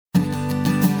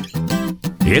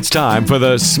It's time for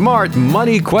the Smart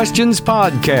Money Questions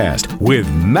Podcast with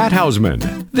Matt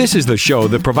Hausman. This is the show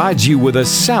that provides you with a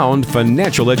sound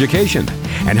financial education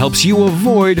and helps you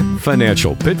avoid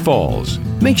financial pitfalls.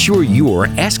 Make sure you are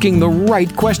asking the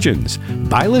right questions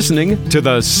by listening to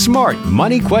the Smart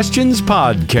Money Questions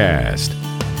Podcast.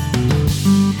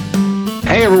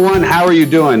 Hey everyone, how are you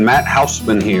doing? Matt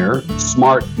Hausman here,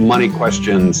 Smart Money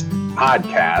Questions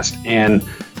Podcast. And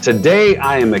today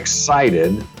I am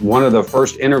excited. One of the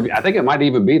first interview, I think it might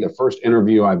even be the first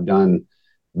interview I've done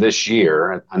this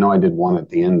year. I know I did one at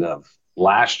the end of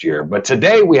last year, but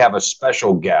today we have a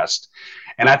special guest.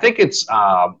 And I think it's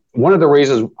one of the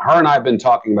reasons her and I have been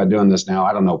talking about doing this now,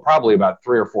 I don't know, probably about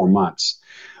 3 or 4 months.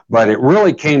 But it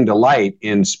really came to light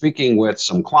in speaking with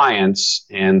some clients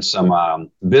and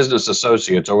some business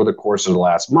associates over the course of the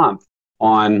last month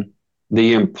on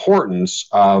the importance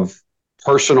of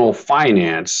personal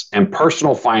finance and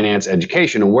personal finance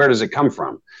education, and where does it come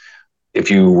from?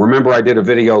 If you remember, I did a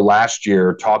video last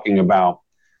year talking about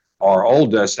our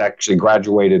oldest actually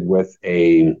graduated with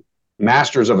a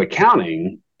master's of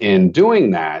accounting. In doing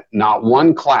that, not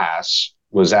one class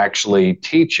was actually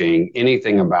teaching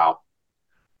anything about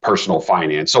personal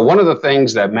finance. So one of the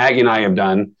things that Maggie and I have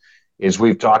done is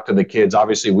we've talked to the kids.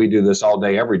 Obviously, we do this all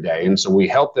day, every day. And so we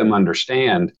help them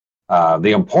understand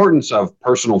the importance of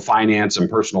personal finance and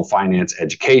personal finance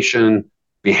education,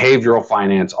 behavioral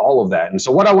finance, all of that. And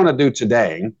so what I want to do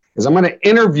today is I'm going to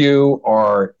interview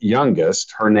our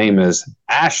youngest. Her name is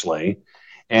Ashley,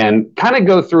 and kind of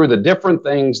go through the different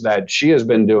things that she has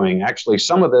been doing. Actually,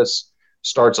 some of this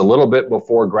starts a little bit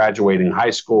before graduating high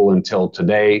school until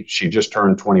today. She just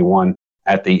turned 21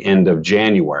 at the end of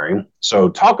January. So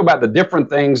talk about the different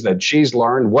things that she's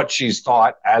learned, what she's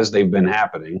thought as they've been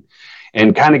happening,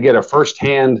 and kind of get a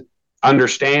firsthand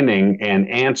understanding and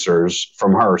answers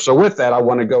from her. So with that, I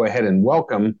want to go ahead and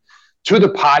welcome to the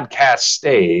podcast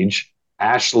stage,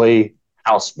 Ashley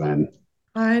Hausman.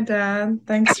 Hi, Dad.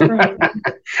 Thanks for having me.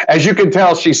 As you can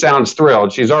tell, she sounds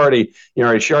thrilled. She's already,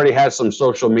 she already has some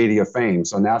social media fame.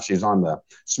 So now she's on the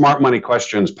Smart Money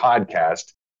Questions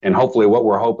podcast. And hopefully what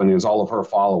we're hoping is all of her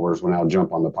followers will now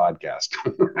jump on the podcast.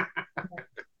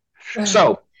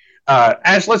 So,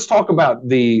 Ash, let's talk about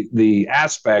the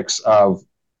aspects of,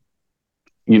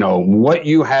 what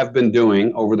you have been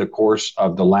doing over the course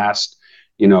of the last,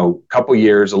 couple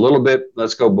years, a little bit,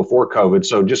 let's go before COVID.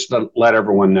 So just to let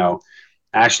everyone know,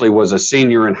 Ashley was a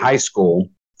senior in high school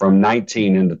from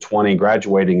 19 into 20,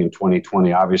 graduating in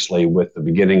 2020, obviously with the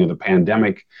beginning of the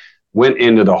pandemic, went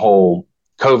into the whole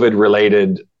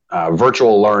COVID-related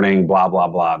virtual learning, blah, blah,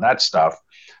 blah, that stuff.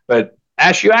 But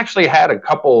Ash, you actually had a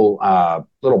couple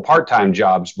little part-time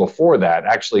jobs before that,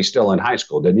 actually still in high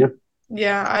school, didn't you?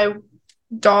 Yeah, I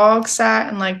dog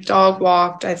sat and dog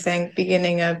walked, I think,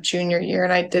 beginning of junior year.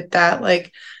 And I did that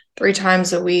 3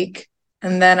 times a week.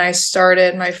 And then I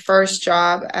started my first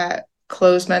job at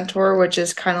Clothes Mentor, which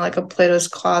is kind of like a Plato's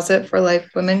Closet for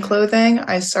women clothing.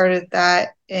 I started that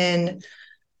in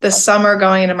the summer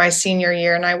going into my senior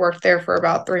year, and I worked there for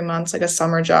about 3 months, like a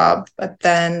summer job, but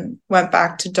then went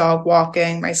back to dog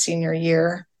walking my senior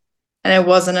year. And it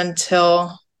wasn't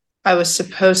until I was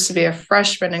supposed to be a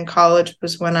freshman in college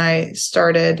was when I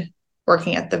started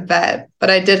working at the vet. But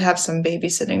I did have some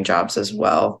babysitting jobs as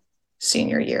well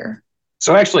senior year.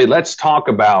 So actually, let's talk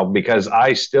about, because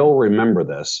I still remember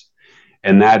this,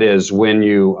 and that is when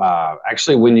you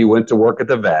when you went to work at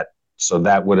the vet. So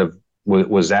that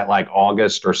was that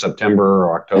August or September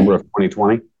or October of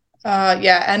 2020?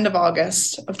 Yeah, end of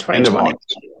August of 2020. End of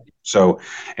August. So,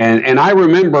 and I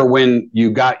remember when you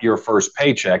got your first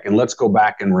paycheck, and let's go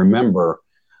back and remember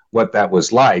what that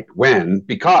was like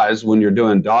because when you're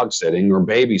doing dog sitting or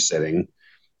babysitting,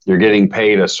 you're getting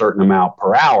paid a certain amount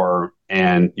per hour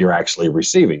and you're actually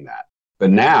receiving that.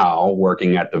 But now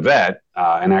working at the vet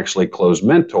and actually Clothes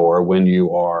Mentor, when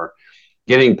you are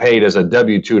getting paid as a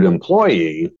W-2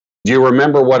 employee, do you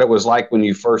remember what it was like when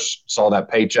you first saw that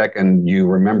paycheck and you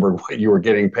remembered what you were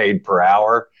getting paid per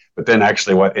hour, but then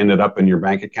actually what ended up in your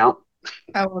bank account?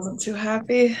 I wasn't too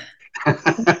happy.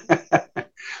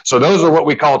 So those are what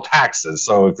we call taxes.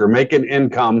 So if you're making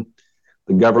income,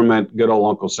 the government, good old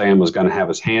Uncle Sam, was going to have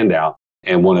his hand out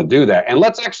and want to do that. And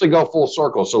let's actually go full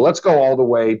circle. So let's go all the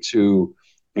way to,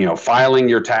 filing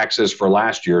your taxes for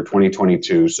last year,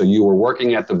 2022. So you were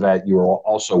working at the vet. You were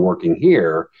also working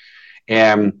here.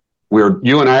 And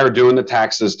you and I are doing the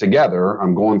taxes together.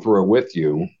 I'm going through it with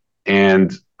you.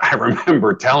 And I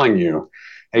remember telling you,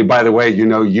 hey, by the way,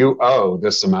 you owe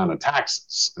this amount of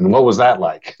taxes. And what was that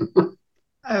like?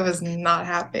 I was not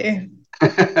happy.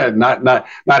 not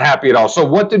happy at all. So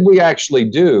what did we actually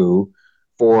do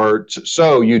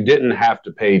so you didn't have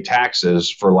to pay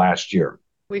taxes for last year.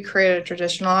 We created a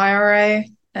traditional IRA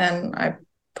and I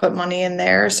put money in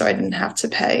there so I didn't have to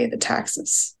pay the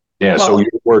taxes. Yeah, so you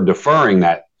were deferring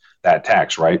that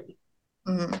tax, right?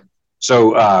 Mm-hmm.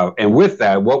 So, and with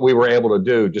that, what we were able to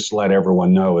do, just to let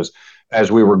everyone know, is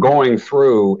as we were going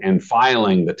through and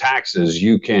filing the taxes,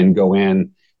 you can go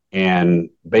in and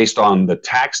based on the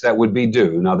tax that would be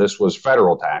due, now this was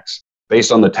federal tax,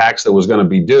 based on the tax that was going to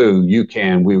be due,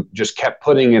 we just kept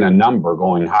putting in a number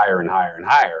going higher and higher and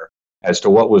higher as to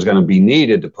what was going to be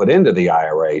needed to put into the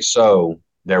IRA. So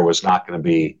there was not going to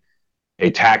be a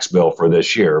tax bill for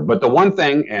this year. But the one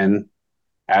thing, and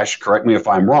Ash, correct me if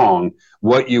I'm wrong,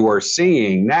 what you are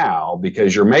seeing now,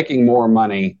 because you're making more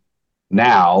money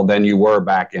now than you were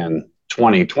back in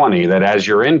 2020, that as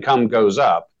your income goes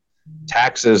up,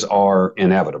 taxes are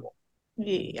inevitable.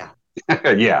 Yeah.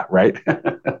 Yeah, right.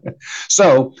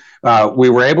 So we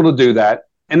were able to do that.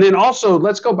 And then also,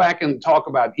 let's go back and talk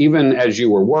about, even as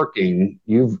you were working,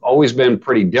 you've always been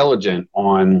pretty diligent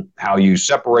on how you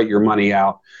separate your money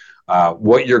out,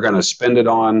 what you're going to spend it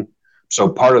on. So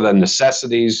part of the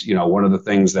necessities, one of the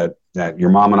things that your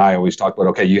mom and I always talk about,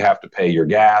 okay, you have to pay your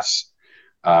gas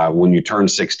when you turn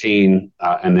 16,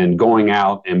 and then going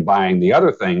out and buying the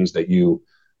other things that you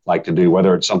like to do,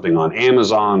 whether it's something on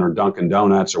Amazon or Dunkin'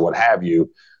 Donuts or what have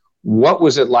you. What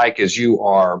was it like as you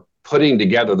are putting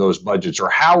together those budgets, or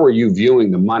how are you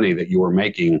viewing the money that you were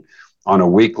making on a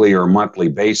weekly or monthly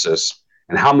basis?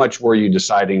 And how much were you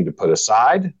deciding to put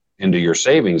aside into your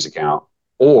savings account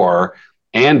or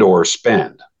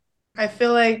spend? I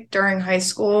feel like during high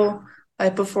school,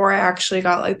 like before I actually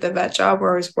got like the vet job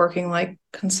where I was working like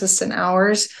consistent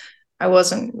hours, I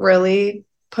wasn't really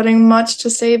putting much to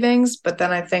savings. But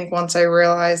then I think once I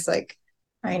realized like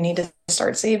I need to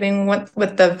start saving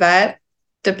with the vet,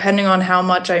 depending on how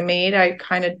much I made, I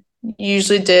kind of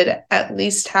usually did at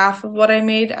least half of what I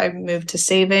made. I moved to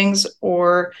savings,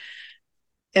 or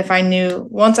if I knew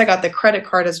once I got the credit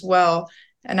card as well,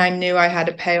 and I knew I had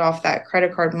to pay off that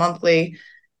credit card monthly,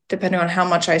 depending on how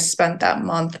much I spent that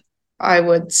month, I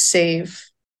would save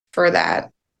for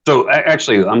that. So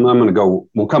actually, I'm going to go,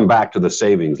 we'll come back to the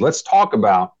savings. Let's talk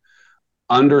about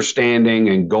understanding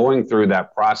and going through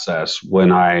that process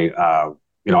when I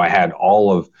had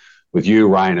all of, with you,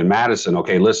 Ryan and Madison,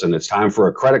 okay, listen, it's time for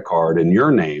a credit card in your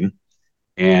name,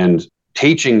 and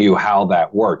teaching you how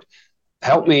that worked.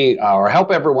 Help me or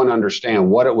help everyone understand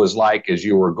what it was like as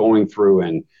you were going through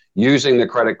and using the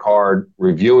credit card,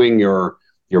 reviewing your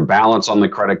balance on the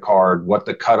credit card, what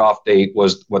the cutoff date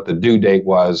was, what the due date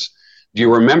was. Do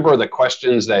you remember the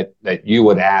questions that you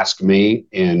would ask me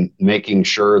in making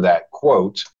sure that,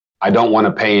 quote, I don't want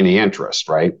to pay any interest,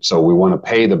 right? So we want to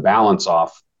pay the balance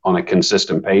off on a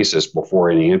consistent basis before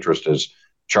any interest is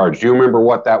charged. Do you remember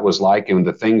what that was like and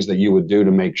the things that you would do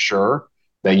to make sure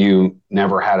that you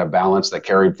never had a balance that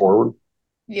carried forward?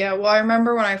 Yeah, well, I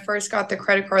remember when I first got the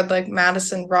credit card, like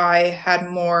Madison Rye had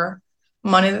more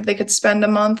money that they could spend a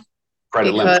month.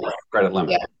 Credit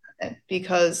limit. Yeah,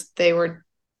 because they were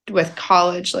with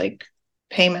college, like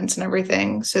payments and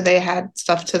everything. So they had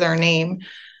stuff to their name.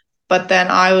 But then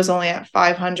I was only at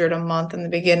 $500 a month in the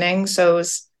beginning. So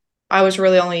I was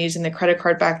really only using the credit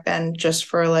card back then just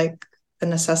for like the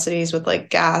necessities with like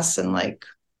gas and like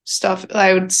stuff.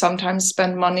 I would sometimes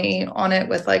spend money on it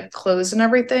with like clothes and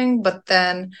everything. But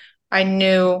then I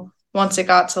knew once it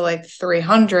got to like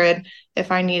 300,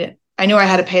 I knew I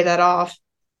had to pay that off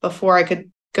before I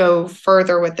could go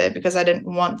further with it, because I didn't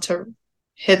want to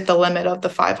hit the limit of the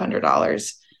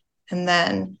 $500. And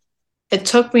then it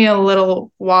took me a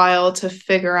little while to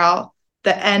figure out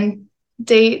the end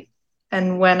date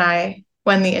and when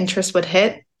the interest would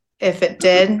hit, if it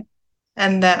did.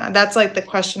 And then that's like the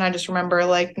question I just remember,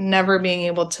 like never being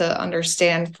able to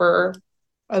understand for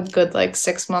a good like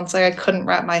 6 months. Like I couldn't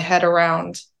wrap my head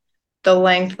around the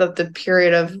length of the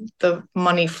period of the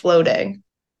money floating.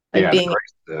 Like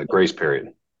the grace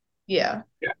period. Yeah.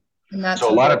 Yeah. And that's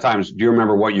so a lot of times, do you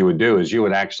remember what you would do is you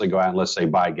would actually go out and let's say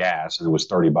buy gas, and it was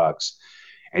 $30.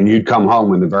 And you'd come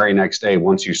home, and the very next day,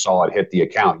 once you saw it hit the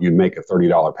account, you'd make a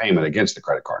 $30 payment against the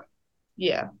credit card.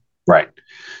 Yeah. Right.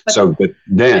 But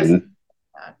then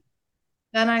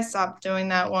I stopped doing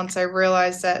that once I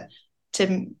realized that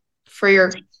for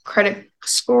your credit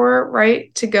score,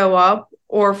 right, to go up,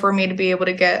 or for me to be able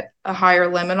to get a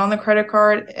higher limit on the credit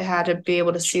card, it had to be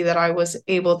able to see that I was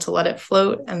able to let it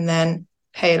float and then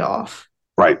pay it off.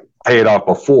 Right. Pay it off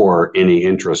before any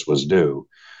interest was due.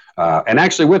 And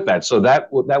actually with that, so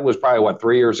that was probably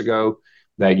 3 years ago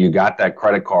that you got that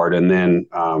credit card. And then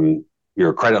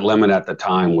your credit limit at the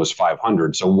time was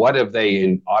 500. So what have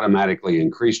they automatically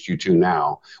increased you to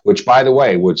now? Which, by the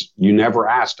way, was you never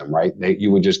asked them, right? You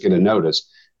would just get a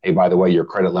notice. Hey, by the way, your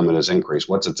credit limit has increased.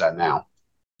 What's it at now?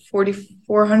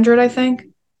 4,400, I think.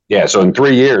 Yeah. So in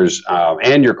 3 years,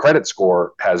 and your credit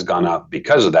score has gone up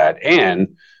because of that.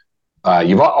 And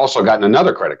you've also gotten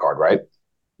another credit card, right?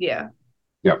 Yeah.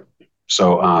 Yep.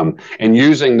 So, and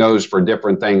using those for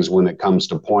different things when it comes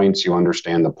to points, you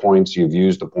understand the points, you've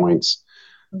used the points,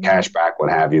 cash back, what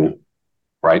have you,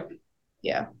 right?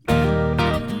 Yeah.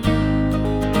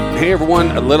 Hey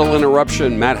everyone, a little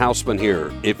interruption. Matt Hausman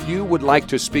here. If you would like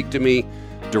to speak to me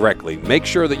directly, make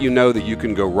sure that you know that you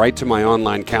can go right to my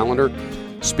online calendar,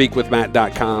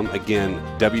 speakwithmatt.com. Again,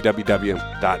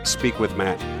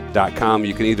 www.speakwithmatt.com.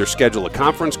 You can either schedule a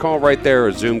conference call right there,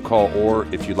 a Zoom call, or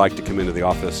if you'd like to come into the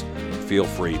office, feel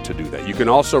free to do that. You can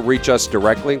also reach us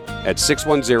directly at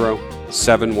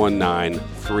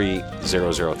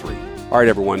 610-719-3003. All right,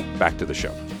 everyone, back to the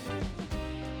show.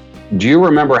 Do you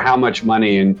remember how much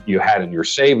money you had in your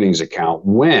savings account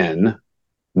when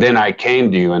then I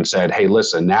came to you and said, hey,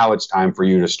 listen, now it's time for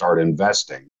you to start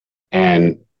investing?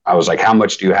 And I was like, how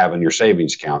much do you have in your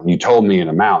savings account? And you told me an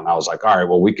amount. And I was like, all right,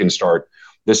 well,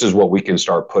 this is what we can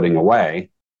start putting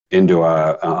away into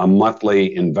a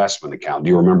monthly investment account. Do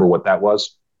you remember what that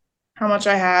was? How much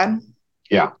I had?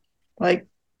 Yeah. Like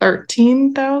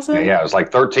 13,000? Yeah, it was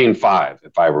like 13.5,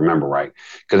 if I remember right.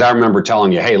 Because I remember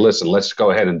telling you, hey, listen, let's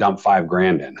go ahead and dump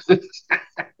 $5,000 in.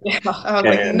 Yeah, I was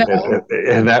like, no.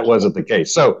 And that wasn't the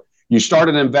case. So you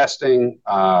started investing.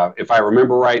 If I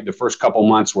remember right, the first couple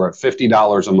months were at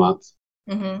 $50 a month.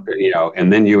 Mm-hmm.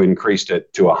 And then you increased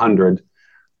it to $100.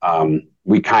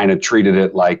 We kind of treated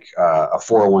it like a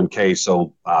 401k.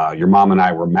 So your mom and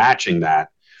I were matching that.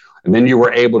 And then you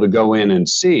were able to go in and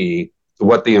see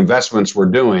what the investments were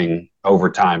doing over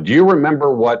time. Do you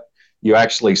remember what you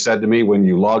actually said to me when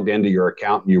you logged into your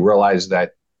account and you realized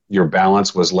that your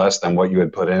balance was less than what you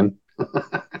had put in?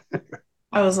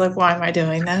 I was like, why am I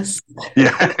doing this?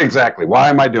 Yeah, exactly. Why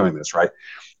am I doing this? Right.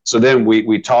 So then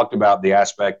we talked about the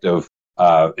aspect of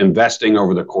investing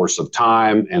over the course of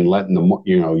time and letting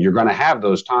you're going to have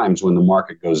those times when the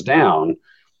market goes down.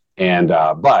 And,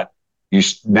 but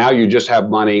now you just have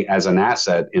money as an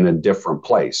asset in a different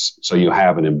place. So you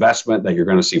have an investment that you're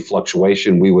going to see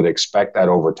fluctuation. We would expect that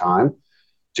over time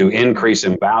to increase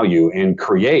in value and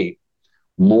create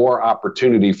more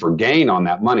opportunity for gain on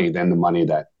that money than the money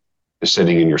that is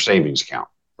sitting in your savings account.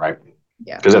 Right.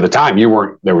 Yeah. Because at the time you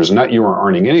weren't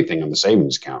earning anything in the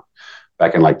savings account.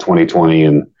 Back in like 2020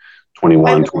 and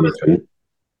 21, 22.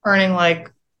 Earning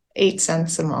like 8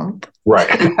 cents a month. Right.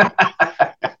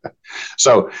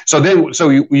 So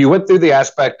you went through the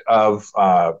aspect of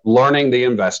learning the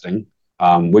investing,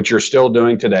 which you're still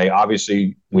doing today.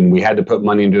 Obviously, when we had to put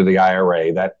money into the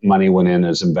IRA, that money went in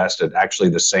as invested. Actually,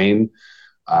 the same.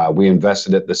 We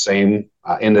invested it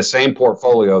in the same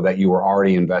portfolio that you were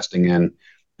already investing in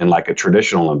like a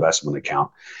traditional investment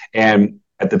account. And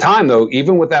at the time, though,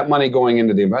 even with that money going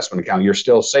into the investment account, you're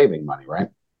still saving money, right?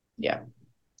 Yeah.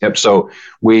 Yep. So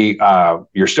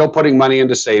you're still putting money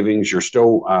into savings. You're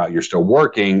still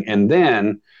working, and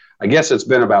then I guess it's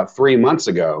been about 3 months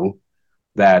ago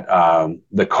that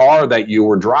the car that you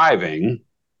were driving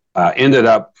ended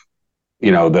up,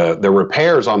 the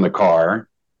repairs on the car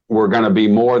were going to be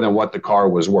more than what the car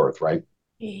was worth, right?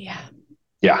 Yeah.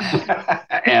 Yeah.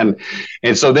 and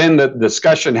so then the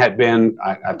discussion had been,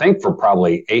 I think for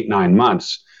probably 8-9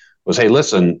 months was, hey,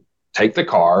 listen, take the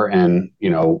car and,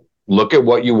 look at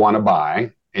what you want to buy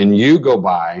and you go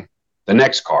buy the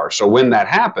next car. So when that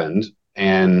happened,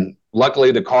 and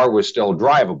luckily the car was still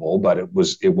drivable, but it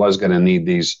was going to need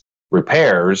these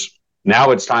repairs.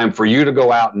 Now it's time for you to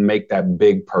go out and make that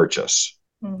big purchase.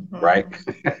 Mm-hmm. Right.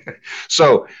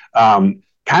 So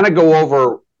kind of go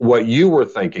over what you were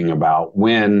thinking about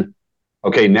when,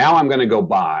 okay, now I'm going to go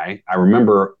buy. I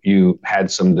remember you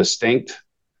had some distinct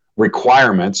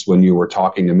requirements when you were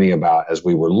talking to me about as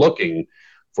we were looking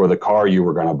for the car you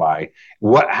were going to buy.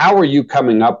 How are you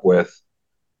coming up with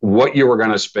what you were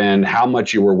going to spend, how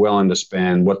much you were willing to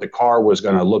spend, what the car was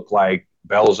going to look like,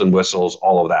 bells and whistles,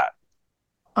 all of that?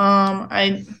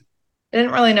 I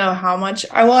didn't really know how much.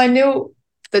 I knew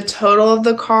the total of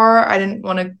the car. I didn't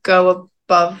want to go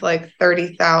above like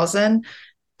 30,000,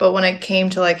 but when it came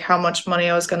to like how much money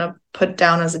I was going to put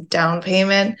down as a down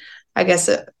payment, I guess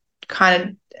it kind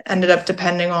of ended up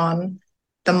depending on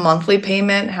the monthly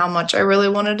payment, how much I really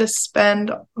wanted to spend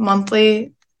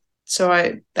monthly.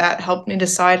 So that helped me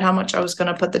decide how much I was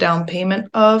going to put the down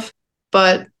payment of,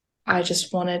 but I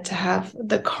just wanted to have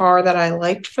the car that I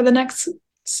liked for the next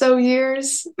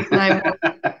years. And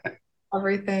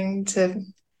everything to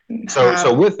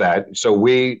So with that, so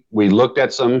we looked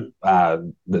at some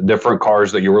the different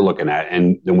cars that you were looking at,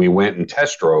 and then we went and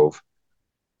test drove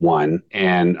one,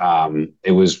 and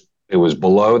it was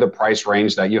below the price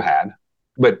range that you had.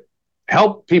 But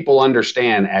help people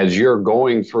understand as you're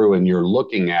going through and you're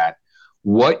looking at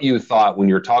what you thought when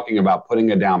you're talking about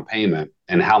putting a down payment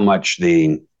and how much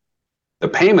the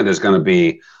payment is going to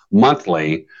be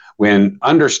monthly, when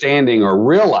understanding or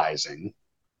realizing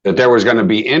that there was going to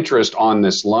be interest on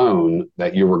this loan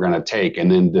that you were going to take, and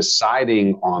then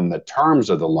deciding on the terms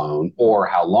of the loan or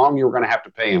how long you were going to have to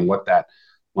pay and what that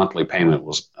monthly payment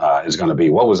is going to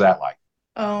be. What was that like?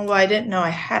 Oh, well, I didn't know I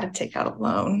had to take out a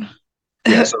loan.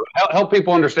 Yeah, so help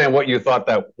people understand what you thought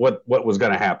that what was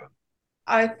going to happen.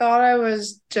 I thought I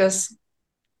was just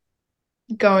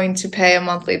going to pay a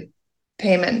monthly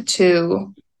payment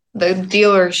to the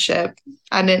dealership.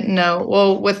 I didn't know.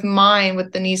 Well, with the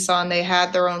Nissan, they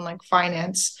had their own like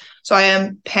finance. So I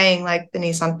am paying like the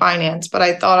Nissan finance, but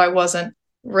I thought I wasn't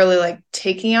really like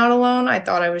taking out a loan. I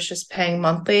thought I was just paying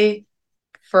monthly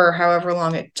for however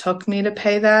long it took me to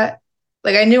pay that.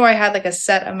 Like I knew I had like a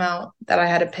set amount that I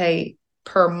had to pay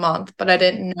per month, but I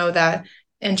didn't know that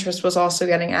interest was also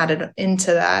getting added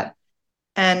into that.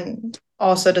 And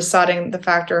also deciding the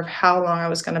factor of how long I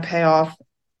was going to pay off,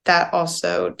 that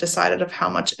also decided of how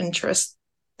much interest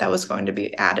that was going to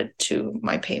be added to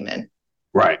my payment.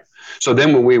 Right. So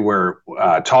then when we were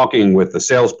talking with the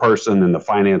salesperson and the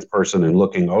finance person and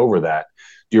looking over that,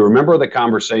 do you remember the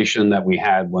conversation that we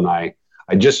had when I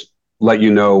just let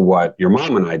you know what your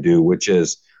mom and I do, which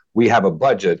is we have a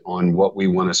budget on what we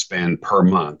want to spend per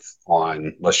month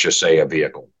on, let's just say, a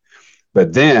vehicle.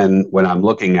 But then when I'm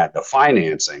looking at the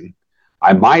financing,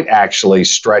 I might actually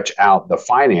stretch out the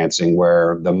financing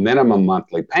where the minimum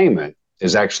monthly payment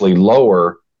is actually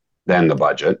lower than the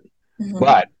budget,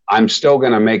 but I'm still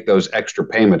going to make those extra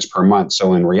payments per month.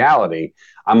 So in reality,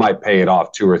 I might pay it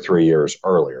off 2 or 3 years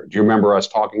earlier. Do you remember us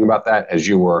talking about that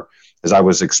as I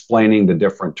was explaining the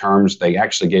different terms? They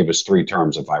actually gave us 3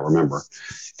 terms, if I remember,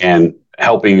 and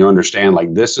helping you understand,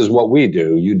 like, this is what we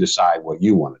do. You decide what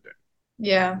you want to do.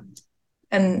 Yeah.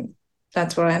 And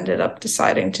that's what I ended up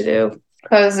deciding to do,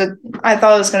 because I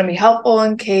thought it was going to be helpful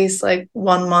in case like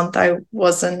 1 month I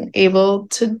wasn't able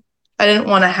to. I didn't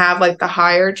want to have like the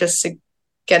higher just to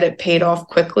get it paid off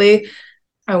quickly.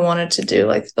 I wanted to do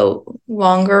like the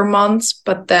longer months,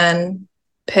 but then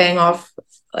paying off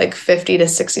like $50 to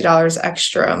 $60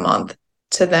 extra a month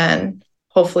to then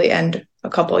hopefully end a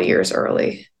couple of years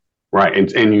early.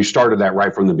 Right. And you started that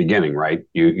right from the beginning, right?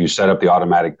 You set up the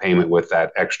automatic payment with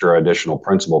that extra additional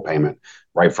principal payment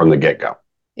right from the get-go.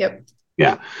 Yep.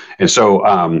 Yeah. And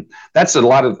so that's a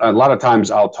lot of times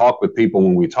I'll talk with people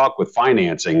when we talk with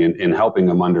financing and helping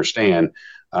them understand,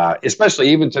 especially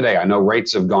even today. I know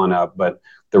rates have gone up, but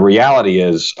the reality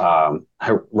is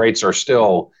rates are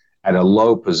still at a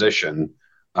low position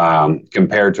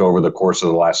compared to over the course of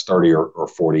the last 30 or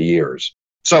 40 years.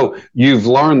 So you've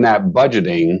learned that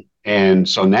budgeting. And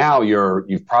so now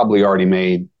you've probably already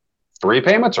made 3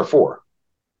 payments or 4?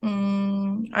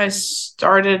 I've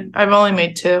only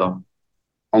made 2.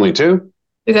 Only 2?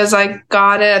 Because I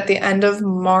got it at the end of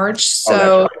March.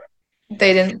 So I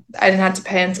didn't have to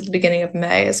pay until the beginning of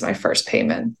May as my first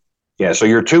payment. Yeah. So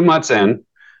you're 2 months in.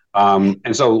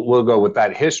 And so we'll go with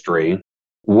that history.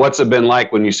 What's it been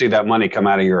like when you see that money come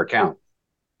out of your account?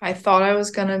 I thought I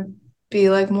was going to be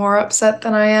like more upset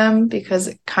than I am, because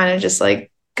it kind of just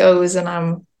like goes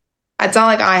and it's not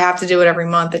like I have to do it every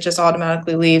month. It just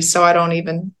automatically leaves. So I don't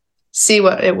even see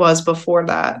what it was before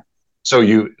that. So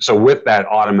with that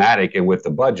automatic and with the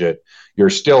budget, you're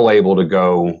still able to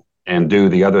go and do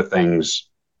the other things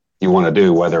you want to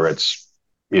do, whether it's,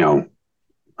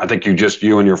 I think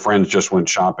you and your friends just went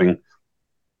shopping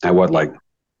at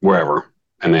wherever,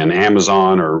 and then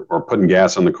Amazon or putting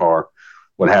gas in the car,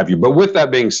 what have you. But with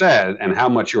that being said, and how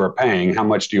much you are paying, how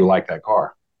much do you like that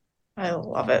car? I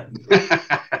love it.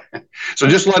 So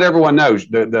just let everyone know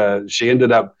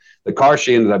the car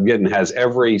she ended up getting has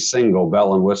every single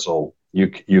bell and whistle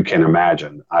you can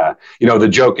imagine. The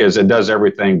joke is it does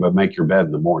everything but make your bed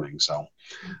in the morning. So,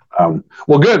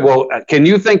 well, good. Well, can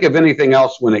you think of anything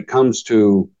else when it comes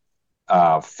to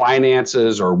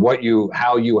finances, or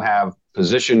how you have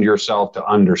positioned yourself to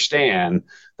understand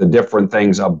the different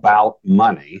things about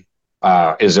money?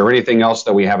 Is there anything else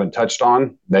that we haven't touched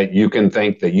on that you can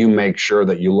think that you make sure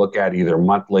that you look at either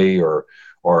monthly or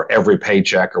every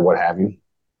paycheck or what have you?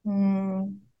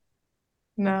 No.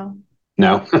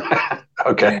 No?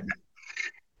 Okay.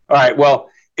 All right. Well,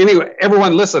 Anyway,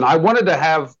 everyone, listen, I wanted to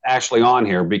have Ashley on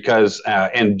here because,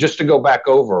 and just to go back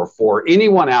over for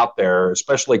anyone out there,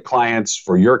 especially clients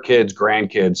for your kids,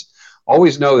 grandkids,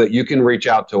 always know that you can reach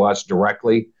out to us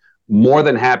directly. More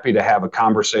than happy to have a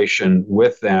conversation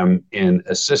with them in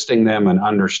assisting them and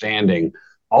understanding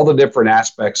all the different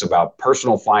aspects about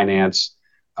personal finance.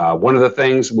 One of the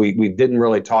things we didn't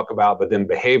really talk about, but then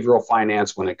behavioral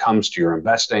finance when it comes to your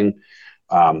investing.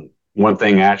 One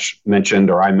thing Ash mentioned,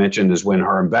 or I mentioned, is when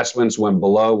her investments went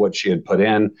below what she had put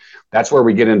in. That's where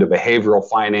we get into behavioral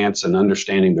finance and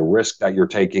understanding the risk that you're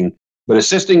taking. But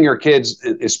assisting your kids,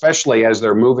 especially as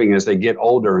they're moving, as they get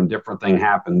older and different things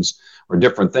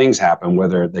happen,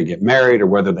 whether they get married or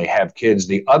whether they have kids,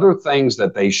 the other things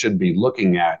that they should be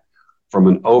looking at from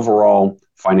an overall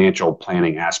financial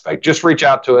planning aspect. Just reach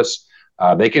out to us.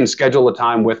 They can schedule a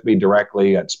time with me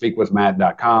directly at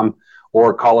speakwithmatt.com.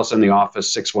 or call us in the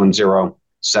office,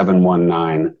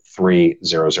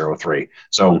 610-719-3003.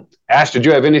 So, Ash, did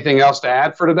you have anything else to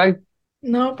add for today?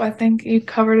 Nope, I think you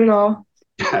covered it all.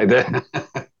 I did.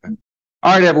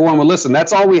 All right, everyone. Well, listen,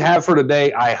 that's all we have for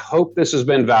today. I hope this has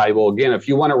been valuable. Again, if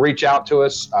you want to reach out to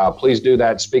us, please do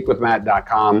that,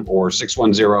 speakwithmatt.com or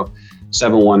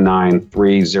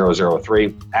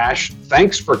 610-719-3003. Ash,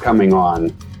 thanks for coming on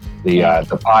the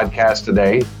podcast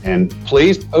today. And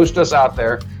please post us out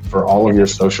there for all of your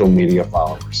social media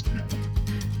followers.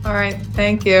 All right.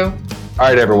 Thank you. All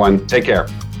right, everyone. Take care.